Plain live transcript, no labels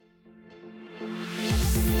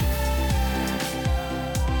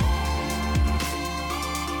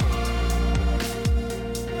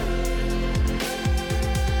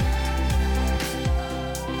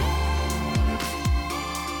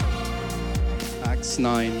Acts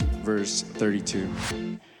 9, verse 32.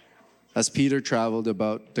 As Peter traveled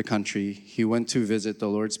about the country, he went to visit the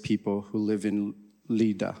Lord's people who live in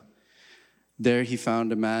Lydda. There he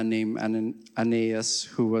found a man named Aeneas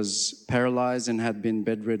who was paralyzed and had been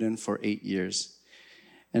bedridden for 8 years.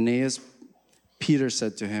 Aeneas, Peter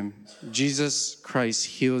said to him, "Jesus Christ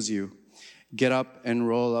heals you. Get up and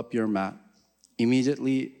roll up your mat."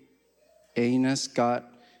 Immediately, Aeneas got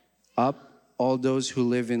up. All those who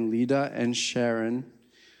live in Lydda and Sharon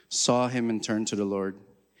saw him and turned to the Lord.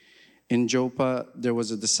 In Joppa, there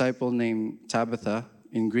was a disciple named Tabitha.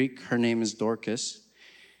 In Greek, her name is Dorcas.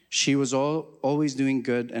 She was always doing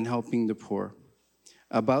good and helping the poor.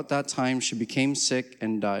 About that time, she became sick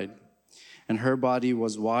and died, and her body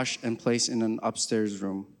was washed and placed in an upstairs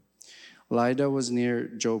room. Lydda was near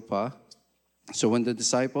Joppa, so when the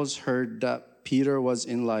disciples heard that Peter was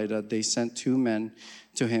in Lydda, they sent 2 men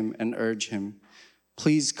to him and urged him,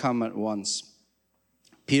 "Please come at once."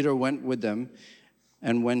 Peter went with them,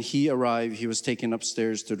 and when he arrived, he was taken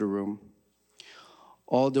upstairs to the room.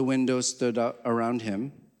 All the windows stood out around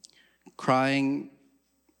him, crying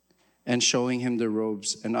and showing him the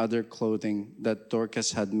robes and other clothing that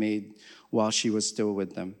Dorcas had made while she was still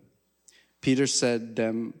with them. Peter sent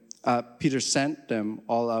them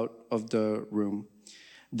all out of the room.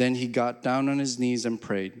 Then he got down on his knees and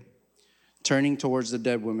prayed. Turning towards the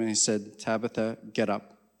dead woman, he said, "Tabitha, get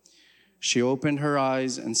up." She opened her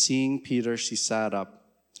eyes, and seeing Peter, she sat up.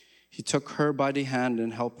 He took her by the hand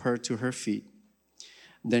and helped her to her feet.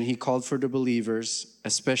 Then he called for the believers,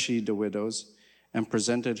 especially the widows, and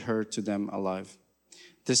presented her to them alive.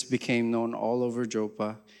 This became known all over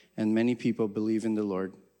Joppa, and many people believed in the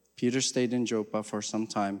Lord. Peter stayed in Joppa for some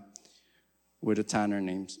time with a tanner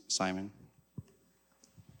named Simon.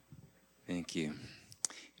 Thank you.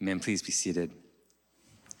 Amen. Please be seated.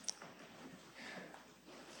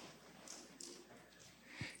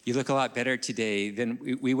 You look a lot better today than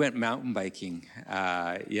we went mountain biking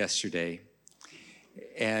yesterday.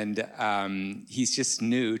 And he's just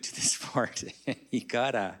new to the sport. He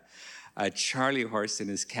got a Charlie horse in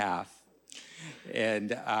his calf.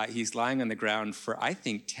 And he's lying on the ground for, I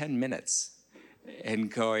think, 10 minutes. And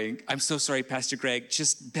going, "I'm so sorry, Pastor Greg,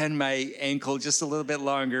 just bend my ankle just a little bit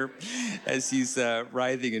longer," as he's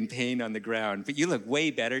writhing in pain on the ground. But you look way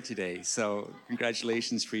better today, so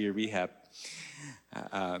congratulations for your rehab.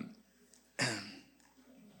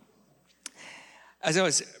 As I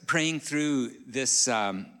was praying through this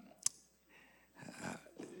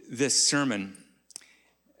sermon,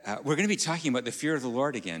 we're going to be talking about the fear of the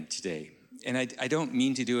Lord again today. And I don't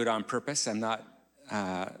mean to do it on purpose. I'm not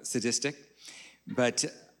sadistic. But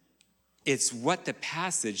it's what the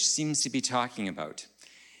passage seems to be talking about.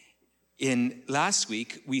 In last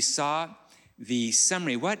week, we saw the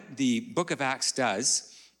summary. What the book of Acts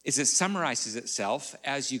does is it summarizes itself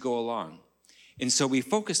as you go along. And so we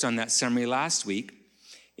focused on that summary last week.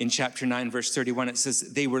 In chapter 9, verse 31, it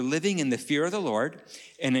says, "They were living in the fear of the Lord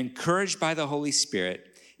and encouraged by the Holy Spirit.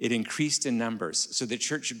 It increased in numbers." So the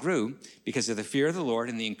church grew because of the fear of the Lord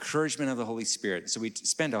and the encouragement of the Holy Spirit. So we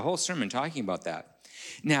spent a whole sermon talking about that.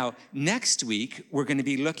 Now, next week, we're going to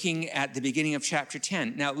be looking at the beginning of chapter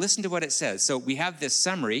 10. Now, listen to what it says. So we have this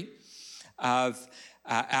summary of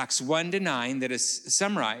Acts 1 to 9 that is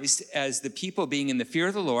summarized as the people being in the fear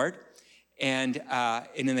of the Lord and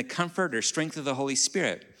in the comfort or strength of the Holy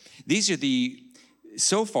Spirit. These are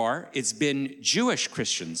so far, it's been Jewish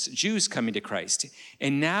Christians, Jews coming to Christ.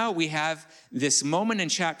 And now we have this moment in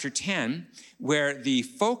chapter 10 where the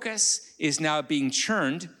focus is now being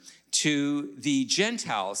turned to the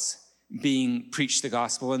Gentiles being preached the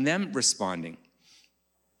gospel and them responding.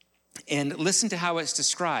 And listen to how it's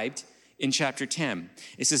described in chapter 10.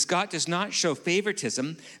 It says, "God does not show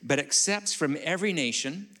favoritism, but accepts from every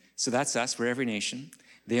nation." So that's us, we're every nation.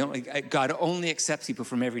 God only accepts people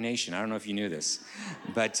from every nation. I don't know if you knew this,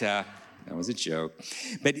 but that was a joke.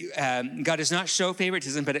 But God does not show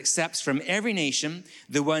favoritism, but accepts from every nation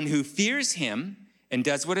the one who fears him and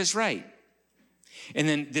does what is right. And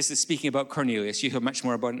then this is speaking about Cornelius. You'll hear much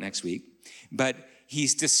more about it next week. But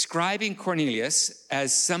he's describing Cornelius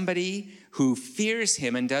as somebody who fears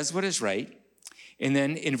him and does what is right. And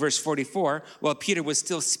then in verse 44, while Peter was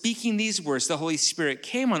still speaking these words, the Holy Spirit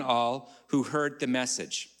came on all who heard the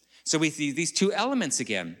message. So we see these 2 elements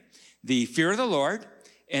again, the fear of the Lord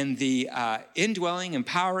and the indwelling,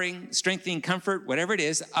 empowering, strengthening, comfort, whatever it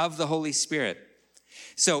is, of the Holy Spirit.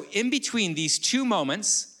 So in between these 2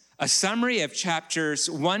 moments, a summary of chapters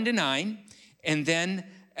 1 to 9, and then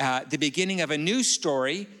the beginning of a new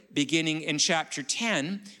story, beginning in chapter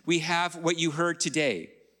 10, we have what you heard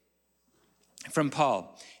today from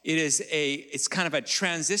Paul. It's kind of a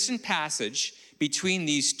transition passage between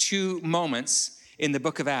these two moments in the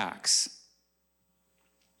book of Acts.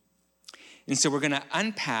 And so we're going to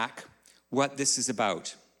unpack what this is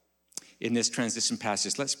about in this transition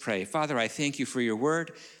passage. Let's pray. Father, I thank you for your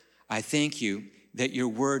word. I thank you that your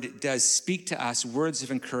word does speak to us words of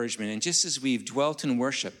encouragement. And just as we've dwelt in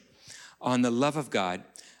worship on the love of God,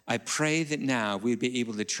 I pray that now we'd be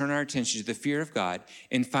able to turn our attention to the fear of God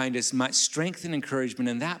and find as much strength and encouragement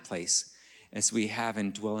in that place as we have in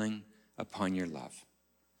dwelling upon your love.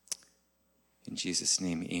 In Jesus'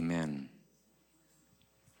 name, amen.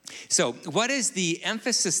 So what is the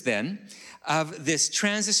emphasis then of this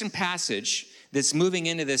transition passage that's moving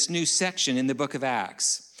into this new section in the book of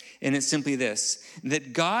Acts? And it's simply this,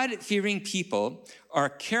 that God-fearing people are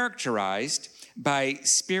characterized by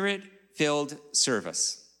spirit-filled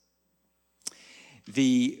service.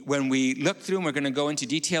 When we look through, and we're going to go into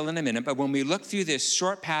detail in a minute, but when we look through this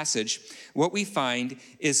short passage, what we find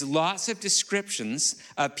is lots of descriptions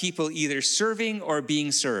of people either serving or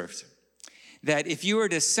being served. That if you were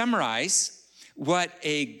to summarize what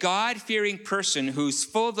a God-fearing person who's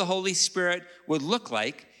full of the Holy Spirit would look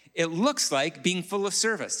like, it looks like being full of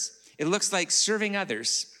service. It looks like serving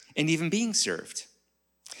others and even being served.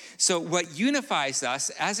 So what unifies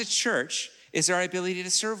us as a church is our ability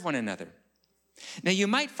to serve one another. Now, you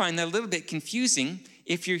might find that a little bit confusing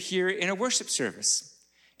if you're here in a worship service,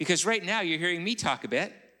 because right now you're hearing me talk a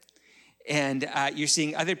bit, and you're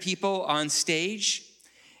seeing other people on stage,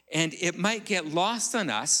 and it might get lost on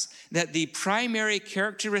us that the primary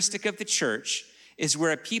characteristic of the church is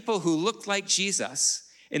where people who looked like Jesus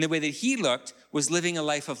in the way that he looked was living a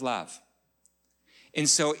life of love. And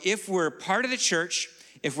so if we're part of the church,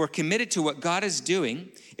 if we're committed to what God is doing,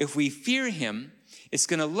 if we fear him, it's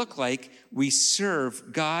going to look like we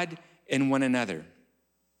serve God and one another.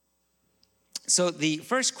 So the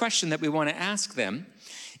first question that we want to ask them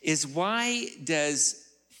is, why does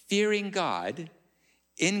fearing God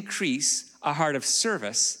increase a heart of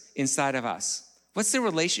service inside of us? What's the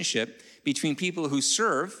relationship between people who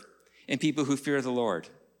serve and people who fear the Lord?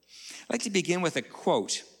 I'd like to begin with a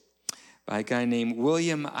quote by a guy named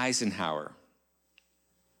William Eisenhower.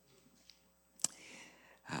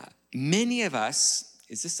 Many of us,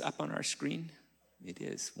 is this up on our screen? It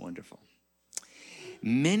is, wonderful.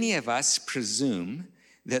 Many of us presume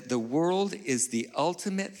that the world is the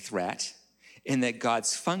ultimate threat and that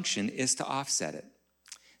God's function is to offset it.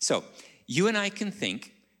 So you and I can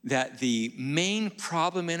think that the main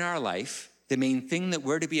problem in our life, the main thing that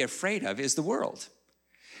we're to be afraid of, is the world.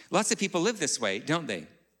 Lots of people live this way, don't they?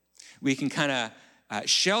 We can kind of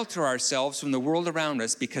shelter ourselves from the world around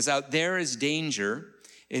us because out there is danger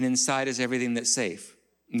and inside is everything that's safe.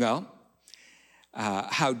 Well,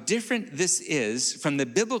 how different this is from the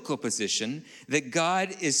biblical position that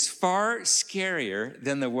God is far scarier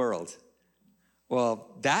than the world.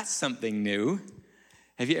 Well, that's something new.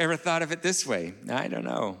 Have you ever thought of it this way? I don't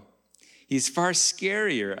know. He's far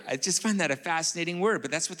scarier. I just find that a fascinating word,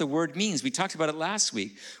 but that's what the word means. We talked about it last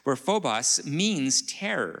week, where phobos means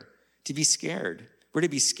terror, to be scared. We're to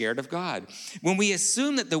be scared of God. When we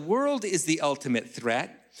assume that the world is the ultimate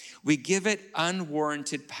threat, we give it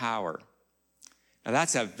unwarranted power. Now,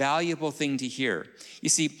 that's a valuable thing to hear. You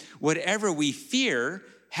see, whatever we fear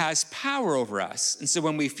has power over us. And so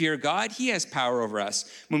when we fear God, he has power over us.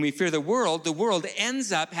 When we fear the world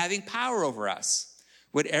ends up having power over us.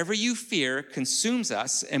 Whatever you fear consumes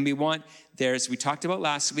us, and we want there, as we talked about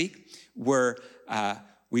last week, where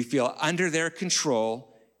we feel under their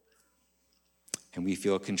control and we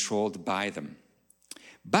feel controlled by them.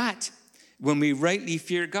 But when we rightly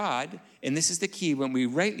fear God, and this is the key, when we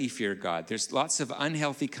rightly fear God, there's lots of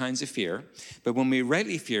unhealthy kinds of fear, but when we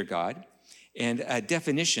rightly fear God, and a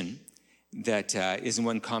definition that is in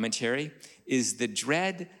one commentary is the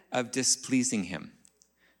dread of displeasing him.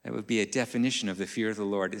 That would be a definition of the fear of the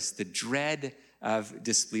Lord. It's the dread of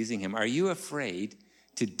displeasing him. Are you afraid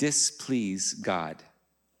to displease God?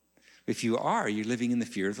 If you are, you're living in the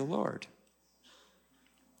fear of the Lord.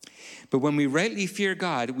 But when we rightly fear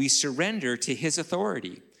God, we surrender to his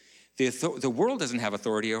authority. The world doesn't have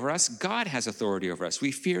authority over us. God has authority over us.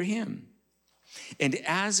 We fear him. And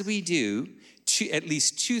as we do, at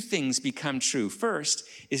least two things become true. First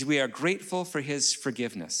is we are grateful for his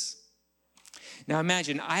forgiveness. Now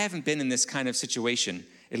imagine, I haven't been in this kind of situation,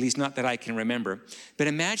 at least not that I can remember, but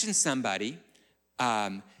imagine somebody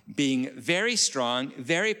being very strong,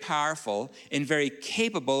 very powerful, and very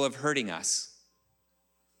capable of hurting us.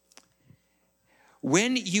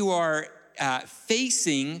 When you are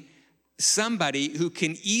facing somebody who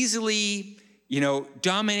can easily,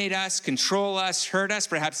 dominate us, control us, hurt us,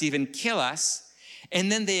 perhaps even kill us,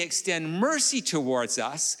 and then they extend mercy towards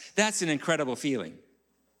us, that's an incredible feeling.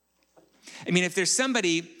 I mean, if there's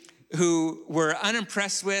somebody who we're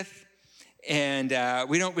unimpressed with and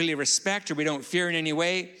we don't really respect or we don't fear in any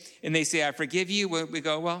way, and they say, I forgive you, we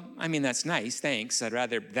go, well, I mean, that's nice, thanks. I'd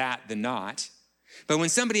rather that than not. But when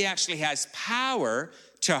somebody actually has power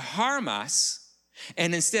to harm us,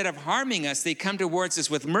 and instead of harming us, they come towards us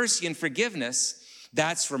with mercy and forgiveness,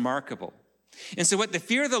 that's remarkable. And so what the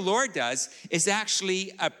fear of the Lord does is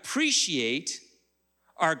actually appreciate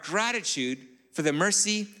our gratitude for the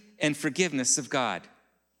mercy and forgiveness of God.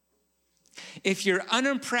 If you're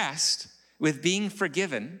unimpressed with being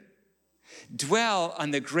forgiven, dwell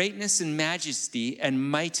on the greatness and majesty and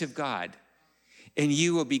might of God, and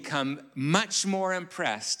you will become much more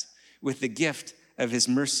impressed with the gift of his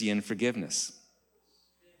mercy and forgiveness.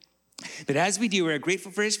 But as we do, we're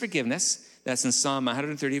grateful for his forgiveness. That's in Psalm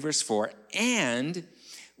 130, verse 4. And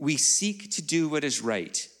we seek to do what is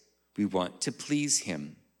right. We want to please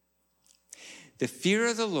him. The fear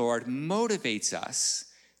of the Lord motivates us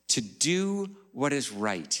to do what is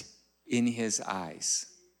right in his eyes.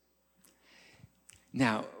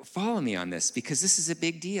 Now, follow me on this, because this is a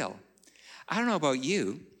big deal. I don't know about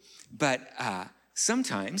you, but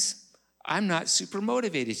sometimes I'm not super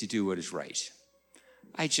motivated to do what is right.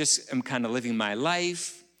 I just am kind of living my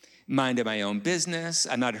life, minding my own business.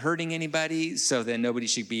 I'm not hurting anybody, so then nobody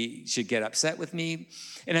should get upset with me.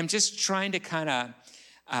 And I'm just trying to kind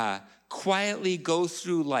of quietly go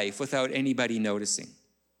through life without anybody noticing.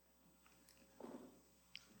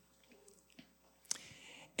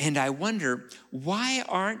 And I wonder, why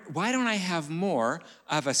don't I have more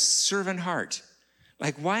of a servant heart?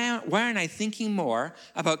 Like, why aren't I thinking more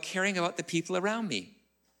about caring about the people around me?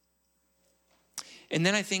 And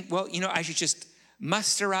then I think, well, I should just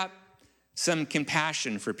muster up some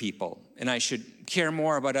compassion for people, and I should care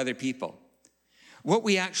more about other people. What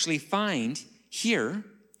we actually find here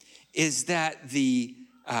is that the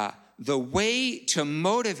way to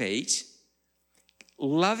motivate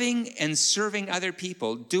loving and serving other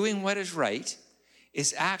people, doing what is right,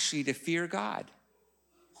 is actually to fear God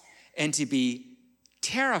and to be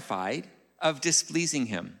terrified of displeasing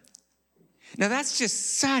him. Now, that's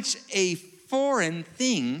just such a foreign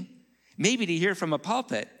thing, maybe to hear from a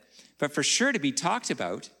pulpit, but for sure to be talked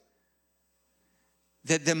about,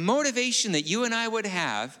 that the motivation that you and I would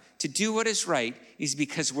have to do what is right is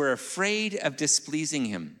because we're afraid of displeasing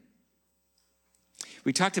him.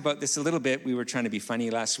 We talked about this a little bit. We were trying to be funny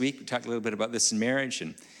last week. We talked a little bit about this in marriage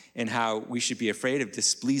and how we should be afraid of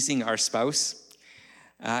displeasing our spouse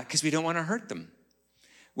because we don't want to hurt them.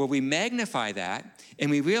 Well, we magnify that and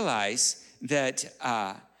we realize that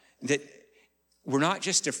we're not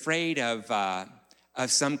just afraid of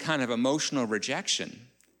some kind of emotional rejection.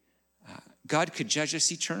 God could judge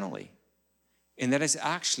us eternally. And that is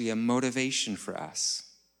actually a motivation for us.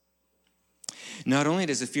 Not only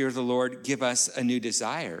does the fear of the Lord give us a new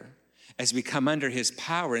desire, as we come under his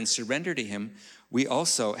power and surrender to him, we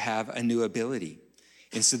also have a new ability.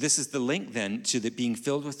 And so this is the link then to being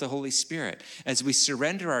filled with the Holy Spirit. As we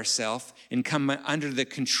surrender ourselves and come under the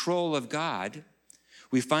control of God,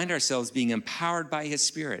 we find ourselves being empowered by his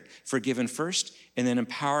Spirit, forgiven first, and then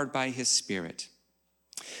empowered by his Spirit.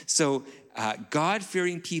 So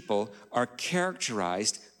God-fearing people are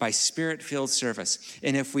characterized by Spirit-filled service.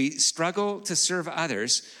 And if we struggle to serve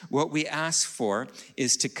others, what we ask for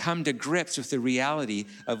is to come to grips with the reality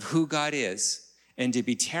of who God is and to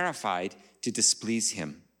be terrified to displease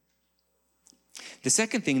him. The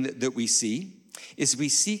second thing that we see is we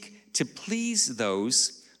seek to please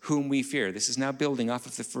those whom we fear. This is now building off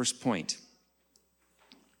of the first point.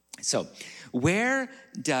 So, have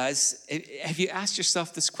you asked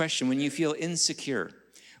yourself this question when you feel insecure?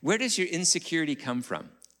 Where does your insecurity come from?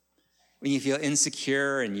 When you feel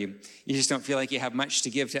insecure and you just don't feel like you have much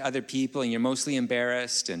to give to other people and you're mostly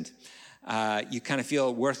embarrassed and you kind of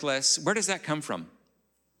feel worthless, where does that come from?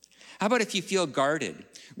 How about if you feel guarded,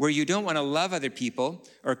 where you don't want to love other people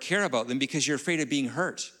or care about them because you're afraid of being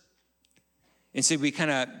hurt? And so we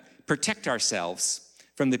kind of protect ourselves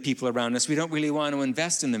from the people around us. We don't really want to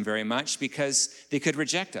invest in them very much because they could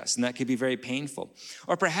reject us, and that could be very painful.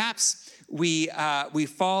 Or perhaps we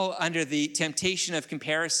fall under the temptation of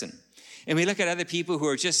comparison, and we look at other people who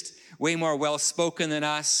are just way more well-spoken than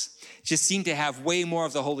us, just seem to have way more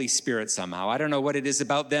of the Holy Spirit somehow. I don't know what it is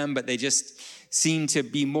about them, but they just seem to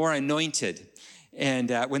be more anointed.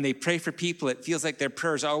 And when they pray for people, it feels like their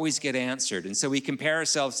prayers always get answered. And so we compare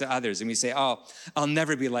ourselves to others, and we say, oh, I'll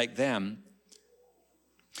never be like them.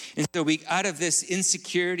 And so out of this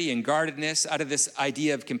insecurity and guardedness, out of this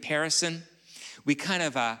idea of comparison, we kind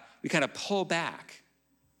of pull back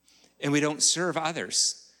and we don't serve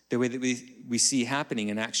others the way that we see happening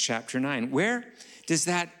in Acts chapter 9. Where does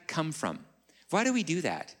that come from? Why do we do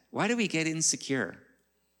that? Why do we get insecure?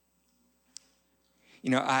 You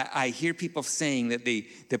know, I hear people saying that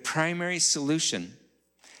the primary solution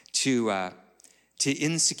to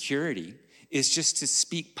insecurity is just to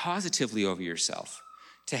speak positively over yourself,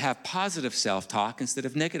 to have positive self-talk instead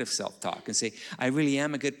of negative self-talk, and say, I really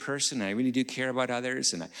am a good person, and I really do care about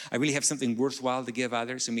others, and I really have something worthwhile to give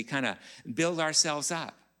others, and we kind of build ourselves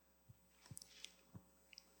up.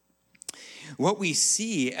 What we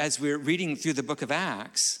see as we're reading through the book of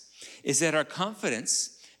Acts is that our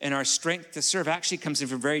confidence and our strength to serve actually comes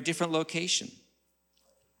from a very different location.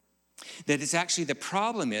 That it's actually the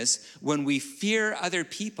problem is when we fear other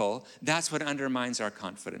people, that's what undermines our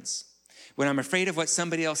confidence. When I'm afraid of what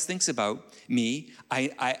somebody else thinks about me,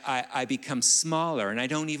 I become smaller and I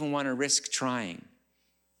don't even want to risk trying.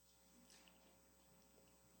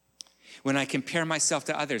 When I compare myself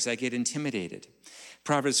to others, I get intimidated.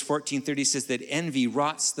 Proverbs 14:30 says that envy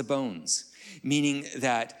rots the bones, meaning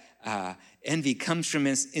that envy comes from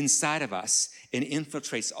inside of us and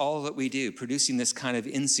infiltrates all that we do, producing this kind of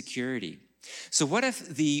insecurity. So what if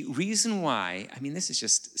the reason why, I mean, this is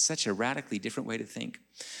just such a radically different way to think.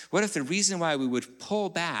 What if the reason why we would pull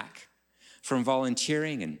back from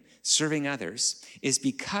volunteering and serving others is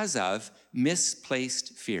because of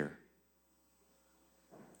misplaced fear?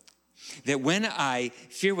 That when I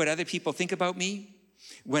fear what other people think about me,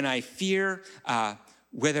 when I fear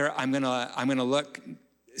whether I'm gonna look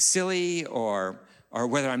silly or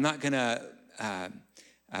whether I'm not gonna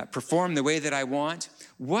perform the way that I want,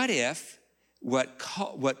 what if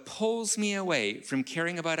what pulls me away from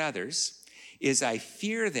caring about others is I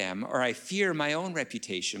fear them or I fear my own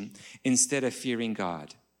reputation instead of fearing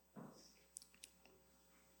God?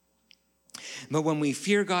 But when we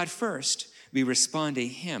fear God first, we respond to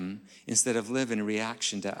him instead of live in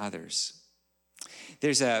reaction to others.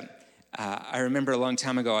 I remember a long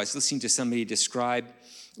time ago, I was listening to somebody describe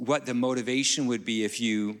what the motivation would be if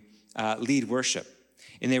you lead worship.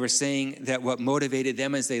 And they were saying that what motivated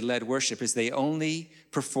them as they led worship is they only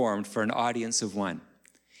performed for an audience of one,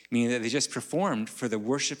 meaning that they just performed for the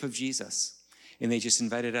worship of Jesus. And they just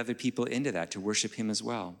invited other people into that to worship him as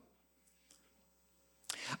well.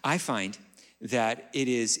 I find that it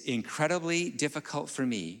is incredibly difficult for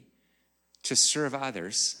me to serve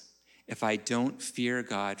others if I don't fear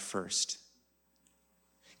God first.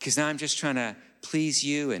 Because now I'm just trying to please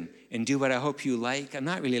you and do what I hope you like. I'm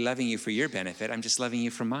not really loving you for your benefit. I'm just loving you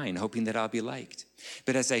for mine, hoping that I'll be liked.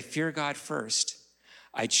 But as I fear God first,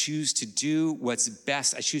 I choose to do what's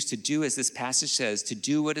best. I choose to do, as this passage says, to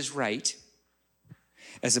do what is right,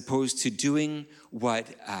 as opposed to doing what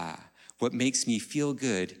makes me feel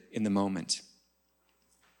good in the moment.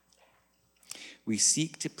 We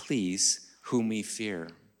seek to please whom we fear.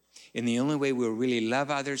 And the only way we'll really love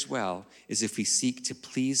others well is if we seek to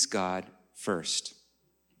please God first.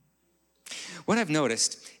 What I've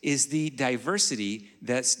noticed is the diversity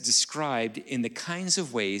that's described in the kinds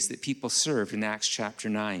of ways that people served in Acts chapter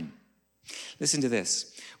 9. Listen to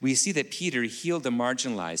this. We see that Peter healed the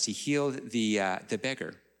marginalized. He healed the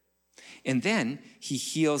beggar. And then he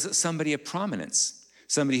heals somebody of prominence,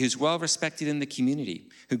 somebody who's well respected in the community,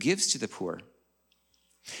 who gives to the poor.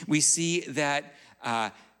 We see that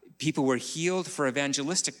people were healed for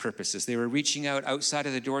evangelistic purposes. They were reaching out outside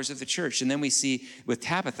of the doors of the church. And then we see with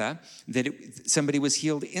Tabitha that somebody was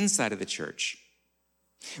healed inside of the church.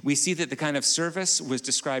 We see that the kind of service was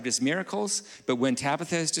described as miracles, but when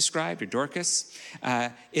Tabitha is described, or Dorcas,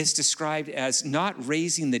 it's described as not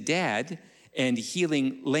raising the dead and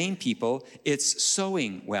healing lame people, it's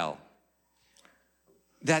sowing well.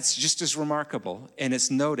 That's just as remarkable, and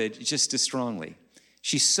it's noted just as strongly.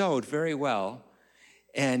 She sowed very well,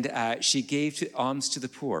 and she gave alms to the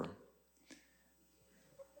poor.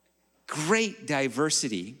 Great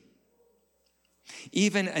diversity.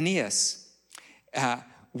 Even Aeneas,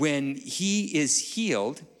 when he is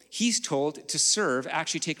healed, he's told to serve,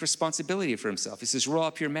 actually take responsibility for himself. He says, roll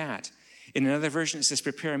up your mat. In another version, it says,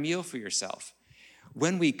 prepare a meal for yourself.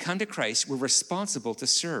 When we come to Christ, we're responsible to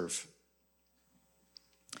serve.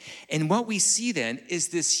 And what we see then is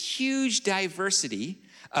this huge diversity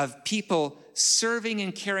of people serving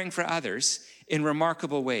and caring for others in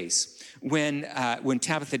remarkable ways. When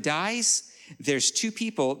Tabitha dies, there's two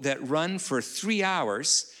people that run for 3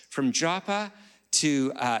 hours from Joppa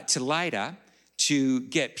to Lydda to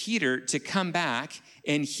get Peter to come back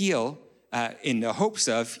and heal in the hopes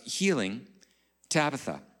of healing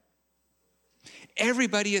Tabitha.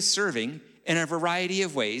 Everybody is serving in a variety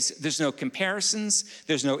of ways. There's no comparisons.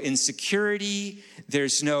 There's no insecurity.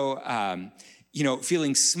 There's no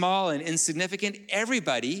feeling small and insignificant.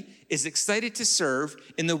 Everybody is excited to serve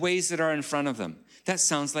in the ways that are in front of them. That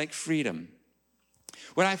sounds like freedom.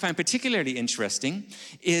 What I find particularly interesting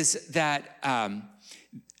is that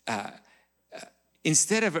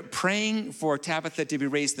instead of praying for Tabitha to be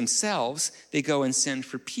raised themselves, they go and send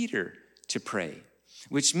for Peter to pray,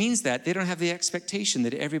 which means that they don't have the expectation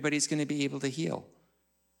that everybody's going to be able to heal.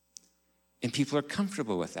 And people are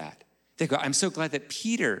comfortable with that. They go, I'm so glad that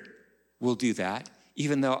Peter will do that,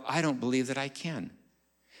 even though I don't believe that I can.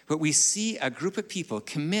 But we see a group of people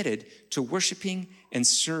committed to worshiping and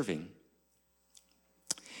serving.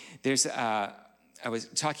 I was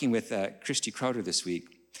talking with Christy Crowder this week,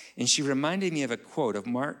 and she reminded me of a quote of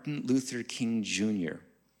Martin Luther King Jr.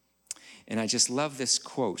 And I just love this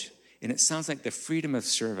quote, and it sounds like the freedom of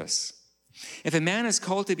service. If a man is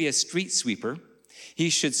called to be a street sweeper,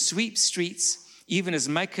 he should sweep streets even as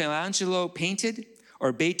Michelangelo painted,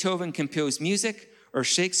 or Beethoven composed music, or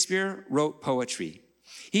Shakespeare wrote poetry.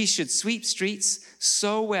 He should sweep streets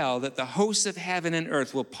so well that the hosts of heaven and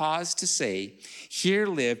earth will pause to say, here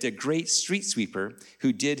lived a great street sweeper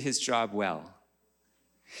who did his job well.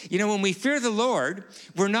 When we fear the Lord,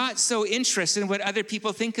 we're not so interested in what other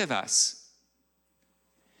people think of us.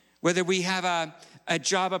 Whether we have a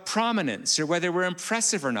job of prominence or whether we're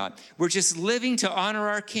impressive or not, we're just living to honor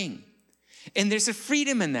our King. And there's a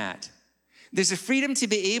freedom in that. There's a freedom to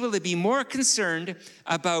be able to be more concerned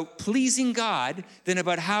about pleasing God than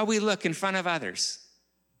about how we look in front of others.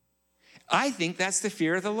 I think that's the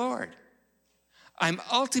fear of the Lord. I'm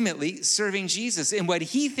ultimately serving Jesus, and what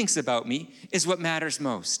he thinks about me is what matters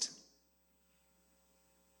most.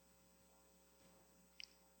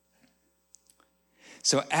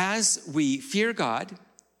 So as we fear God,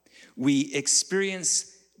 we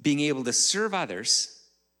experience being able to serve others.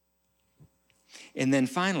 And then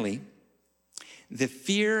finally, the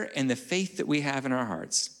fear and the faith that we have in our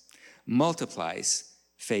hearts multiplies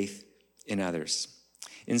faith in others.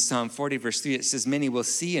 In Psalm 40, verse 3, it says, many will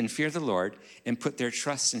see and fear the Lord and put their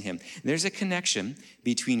trust in him. There's a connection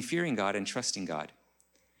between fearing God and trusting God.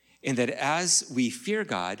 In that as we fear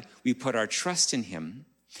God, we put our trust in him,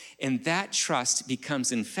 and that trust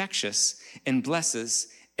becomes infectious and blesses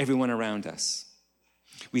everyone around us.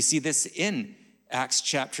 We see this in Acts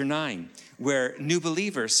chapter 9, where new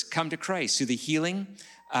believers come to Christ through the healing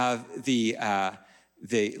of the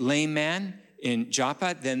lame man in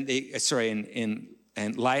Joppa,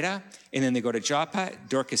 in Lydda, and then they go to Joppa.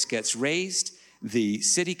 Dorcas gets raised. The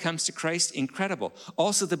city comes to Christ. Incredible.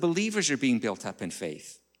 Also, the believers are being built up in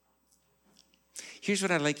faith. Here's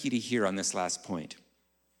what I'd like you to hear on this last point.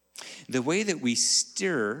 The way that we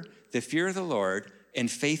stir the fear of the Lord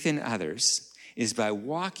and faith in others is by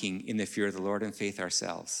walking in the fear of the Lord and faith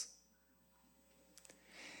ourselves.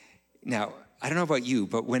 Now, I don't know about you,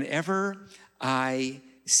 but whenever I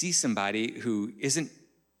see somebody who isn't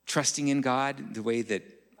trusting in God the way that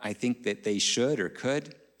I think that they should or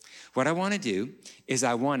could, what I want to do is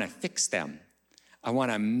I want to fix them. I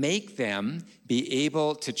want to make them be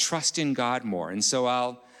able to trust in God more. And so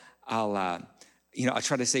I'll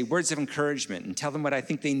try to say words of encouragement and tell them what I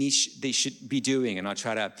think they should be doing, and I'll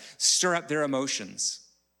try to stir up their emotions.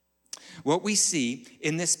 What we see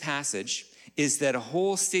in this passage is that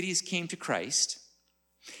whole cities came to Christ,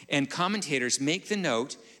 and commentators make the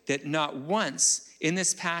note that not once in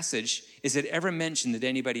this passage is it ever mentioned that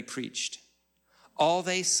anybody preached. All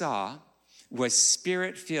they saw was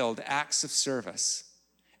spirit-filled acts of service,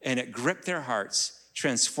 and it gripped their hearts,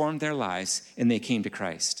 transformed their lives, and they came to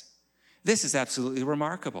Christ. This is absolutely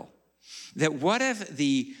remarkable. That what if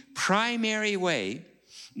the primary way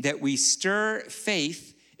that we stir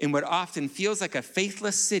faith in what often feels like a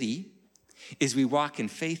faithless city is we walk in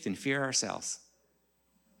faith and fear ourselves.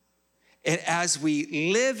 And as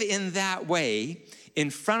we live in that way, in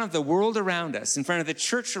front of the world around us, in front of the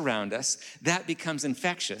church around us, that becomes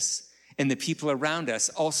infectious, and the people around us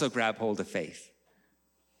also grab hold of faith.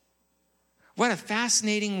 What a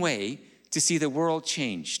fascinating way to see the world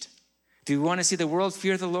changed. Do we want to see the world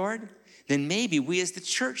fear the Lord? Then maybe we as the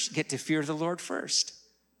church get to fear the Lord first.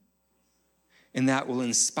 And that will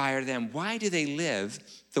inspire them. Why do they live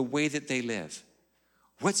the way that they live?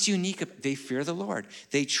 What's unique? They fear the Lord.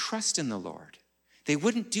 They trust in the Lord. They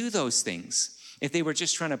wouldn't do those things if they were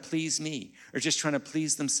just trying to please me or just trying to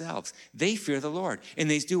please themselves. They fear the Lord, and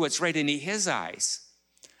they do what's right in his eyes.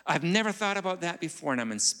 I've never thought about that before, and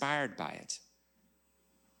I'm inspired by it.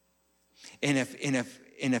 And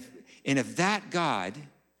if that God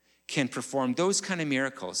can perform those kind of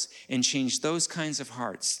miracles and change those kinds of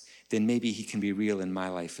hearts, then maybe he can be real in my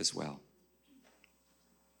life as well.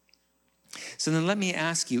 So then let me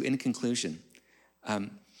ask you in conclusion,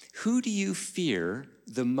 Who do you fear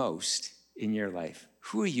the most in your life?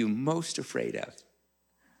 Who are you most afraid of?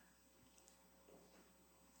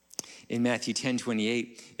 In Matthew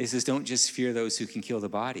 10:28, it says, don't just fear those who can kill the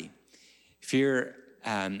body. Fear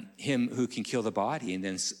him who can kill the body and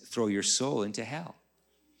then throw your soul into hell.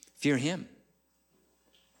 Fear him.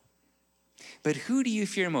 But who do you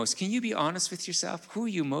fear most? Can you be honest with yourself? Who are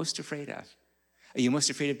you most afraid of? Are you most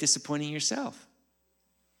afraid of disappointing yourself?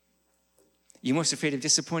 Are you most afraid of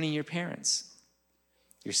disappointing your parents,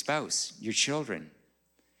 your spouse, your children,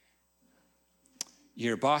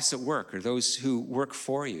 your boss at work, or those who work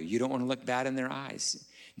for you? You don't want to look bad in their eyes.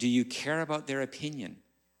 Do you care about their opinion?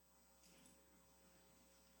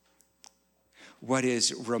 What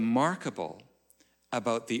is remarkable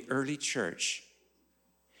about the early church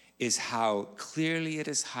is how clearly it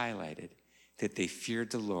is highlighted that they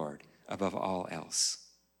feared the Lord above all else.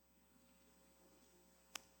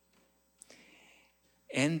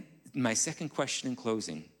 And my second question in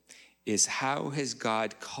closing is, how has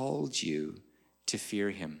God called you to fear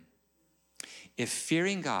him? If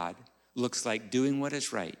fearing God looks like doing what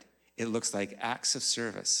is right, it looks like acts of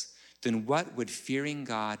service, then what would fearing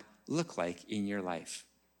God look like in your life?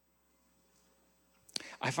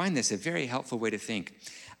 I find this a very helpful way to think.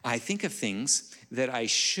 I think of things that I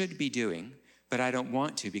should be doing, but I don't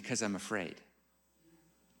want to because I'm afraid.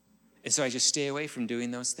 And so I just stay away from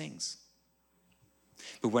doing those things.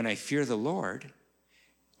 But when I fear the Lord,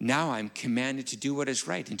 now I'm commanded to do what is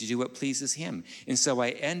right and to do what pleases him. And so I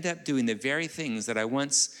end up doing the very things that I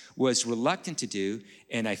once was reluctant to do,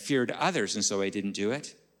 and I feared others, and so I didn't do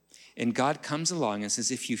it. And God comes along and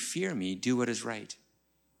says, if you fear me, do what is right.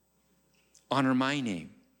 Honor my name.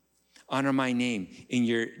 Honor my name in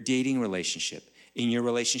your dating relationship, in your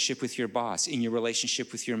relationship with your boss, in your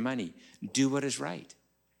relationship with your money. Do what is right.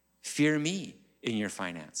 Fear me in your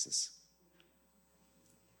finances.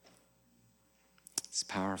 It's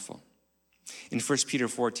powerful. In 1 Peter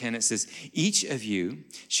 4:10, it says, each of you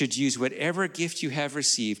should use whatever gift you have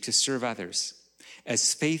received to serve others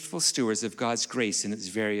as faithful stewards of God's grace in its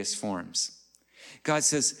various forms. God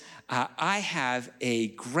says, I have a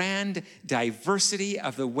grand diversity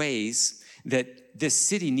of the ways that this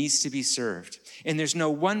city needs to be served. And there's no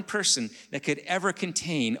one person that could ever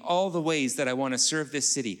contain all the ways that I want to serve this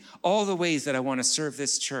city, all the ways that I want to serve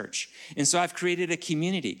this church. And so I've created a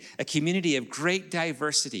community of great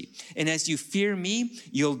diversity. And as you fear me,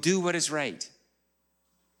 you'll do what is right.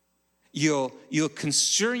 You'll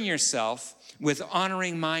concern yourself with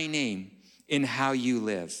honoring my name in how you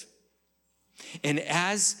live. And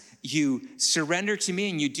as you surrender to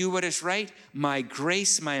me and you do what is right, my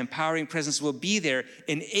grace, my empowering presence will be there,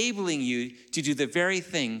 enabling you to do the very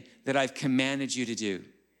thing that I've commanded you to do.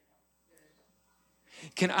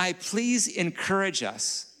 Can I please encourage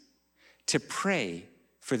us to pray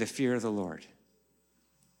for the fear of the Lord?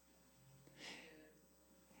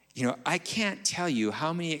 You know, I can't tell you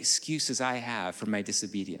how many excuses I have for my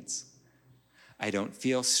disobedience. I don't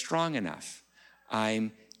feel strong enough.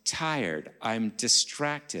 I'm tired. I'm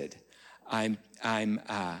distracted. I'm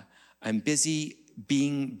busy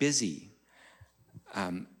being busy.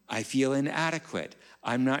 I feel inadequate.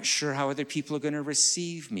 I'm not sure how other people are going to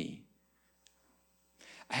receive me.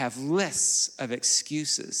 I have lists of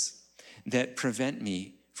excuses that prevent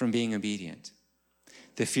me from being obedient.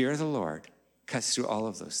 The fear of the Lord cuts through all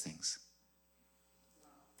of those things,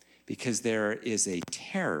 because there is a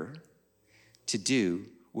terror to do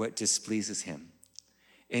what displeases him.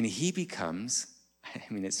 And he becomes,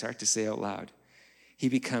 it's hard to say out loud, he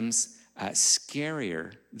becomes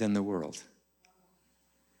scarier than the world.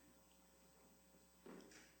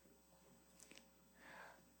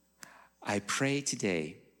 I pray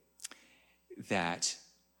today that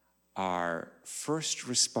our first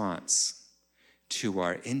response to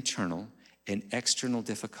our internal and external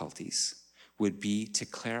difficulties would be to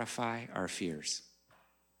clarify our fears.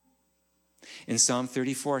 And Psalm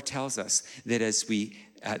 34 tells us that as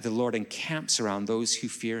the Lord encamps around those who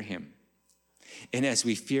fear him. And as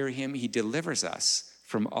we fear him, he delivers us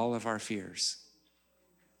from all of our fears.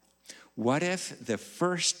 What if the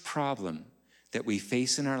first problem that we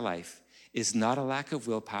face in our life is not a lack of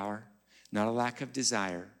willpower, not a lack of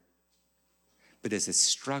desire, but is a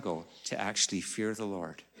struggle to actually fear the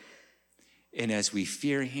Lord? And as we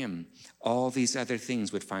fear him, all these other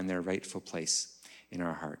things would find their rightful place in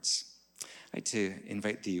our hearts. I'd like to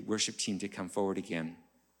invite the worship team to come forward again.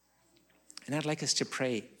 And I'd like us to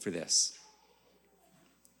pray for this.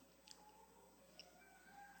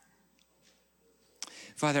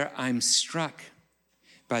 Father, I'm struck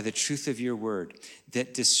by the truth of your word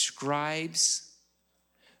that describes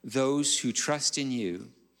those who trust in you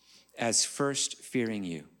as first fearing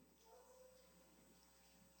you.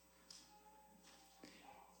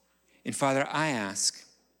 And Father, I ask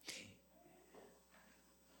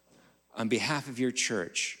on behalf of your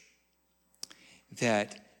church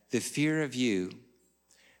that the fear of you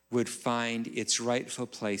would find its rightful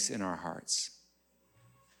place in our hearts.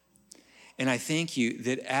 And I thank you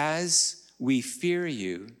that as we fear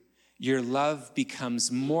you, your love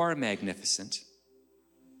becomes more magnificent,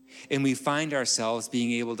 and we find ourselves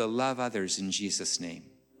being able to love others in Jesus' name.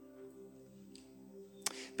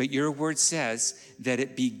 But your word says that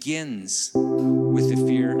it begins with the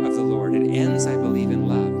fear of the Lord. It ends, I believe, in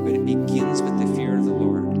love, but it begins with the fear of the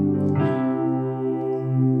Lord.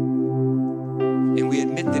 And we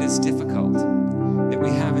admit that it's difficult, that we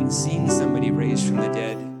haven't seen somebody raised from the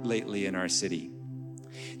dead lately in our city,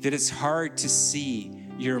 that it's hard to see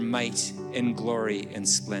your might and glory and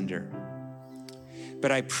splendor.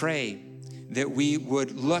 But I pray that we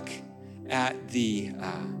would look at the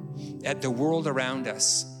world around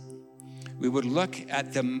us. We would look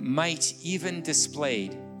at the might even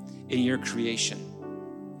displayed in your creation,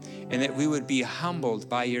 and that we would be humbled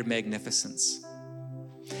by your magnificence.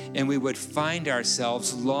 And we would find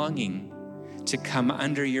ourselves longing to come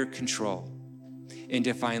under your control and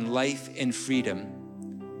to find life and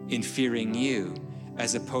freedom in fearing you,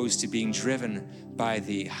 as opposed to being driven by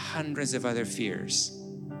the hundreds of other fears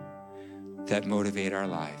that motivate our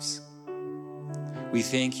lives. We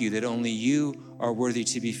thank you that only you are worthy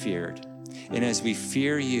to be feared. And as we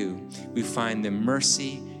fear you, we find the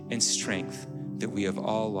mercy and strength that we have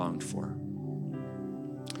all longed for.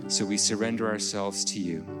 So we surrender ourselves to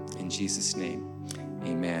you. In Jesus' name,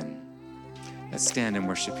 amen. Let's stand and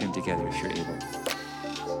worship him together if you're able.